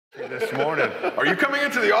this morning. Are you coming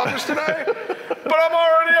into the office today? But I'm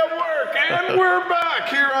already at work, and we're back.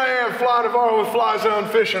 Here I am, Fly Navarro with Fly Zone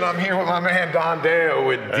Fishing. I'm here with my man Don Deyo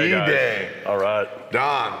with D-Dey. All right.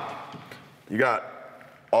 Don, you got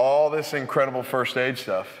all this incredible first aid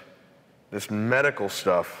stuff, this medical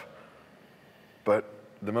stuff, but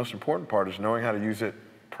the most important part is knowing how to use it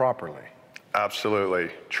properly.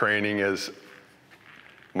 Absolutely. Training is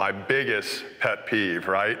my biggest pet peeve,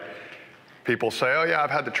 right? People say, oh yeah, I've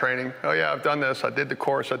had the training. Oh yeah, I've done this. I did the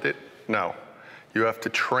course. No, you have to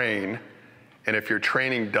train. And if your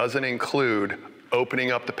training doesn't include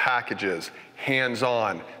opening up the packages,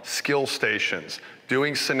 hands-on, skill stations,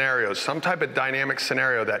 doing scenarios, some type of dynamic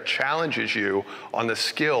scenario that challenges you on the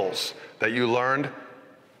skills that you learned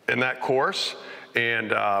in that course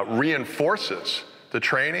and reinforces the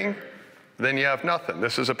training, then you have nothing.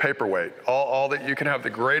 This is a paperweight. All that you can have the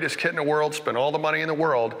greatest kit in the world, spend all the money in the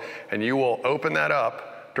world, and you will open that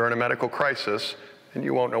up during a medical crisis, and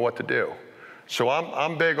you won't know what to do. So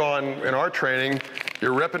I'm big on, in our training,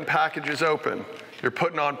 you're ripping packages open, you're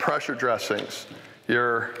putting on pressure dressings,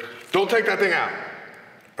 Don't take that thing out.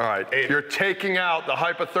 All right, you're taking out the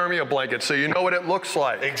hypothermia blanket so you know what it looks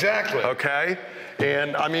like. Exactly. Okay?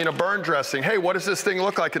 And I mean, a burn dressing. Hey, what does this thing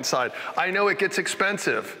look like inside? I know it gets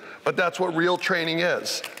expensive, but that's what real training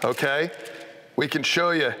is, okay? We can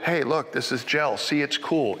show you, hey, look, this is gel. See, it's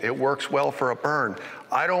cool. It works well for a burn.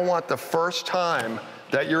 I don't want the first time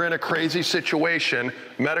that you're in a crazy situation,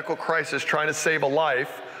 medical crisis, trying to save a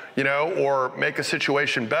life, you know, or make a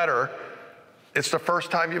situation better. It's the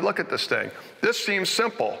first time you look at this thing. This seems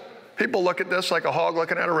simple. People look at this like a hog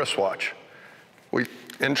looking at a wristwatch. We,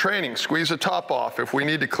 in training, squeeze the top off. If we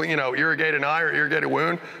need to clean, irrigate an eye or irrigate a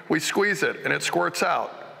wound, we squeeze it and it squirts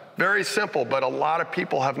out. Very simple, but a lot of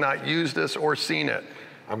people have not used this or seen it.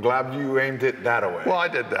 I'm glad you aimed it that way. Well, I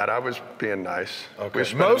did that. I was being nice. Okay. We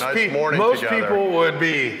spent a nice morning most together. People would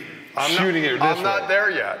be shooting it this way. I'm not there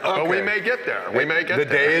yet, okay. But we may get there. We may get there. The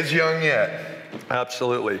day is young yet.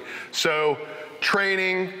 Absolutely. So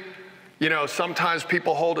training, you know, sometimes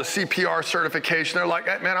people hold a CPR certification. They're like,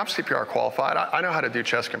 hey, man, I'm CPR qualified. I know how to do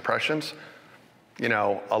chest compressions. You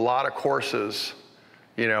know, a lot of courses,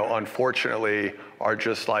 you know, unfortunately, are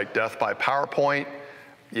just like death by PowerPoint.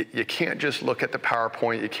 You can't just look at the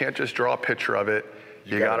PowerPoint. You can't just draw a picture of it.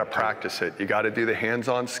 You got to practice it. You got to do the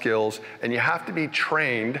hands-on skills. And you have to be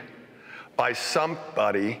trained by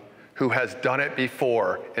somebody who has done it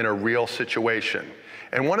before in a real situation.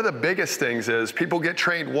 And one of the biggest things is people get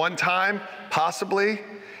trained one time, possibly,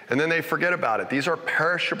 and then they forget about it. These are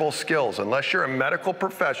perishable skills. Unless you're a medical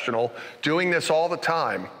professional doing this all the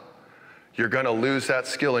time, you're going to lose that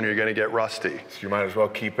skill and you're going to get rusty. So you might as well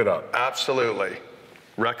keep it up. Absolutely.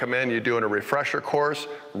 Recommend you doing a refresher course,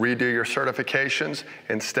 redo your certifications,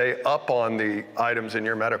 and stay up on the items in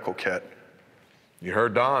your medical kit. You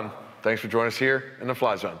heard Don. Thanks for joining us here in the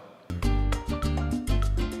Fly Zone.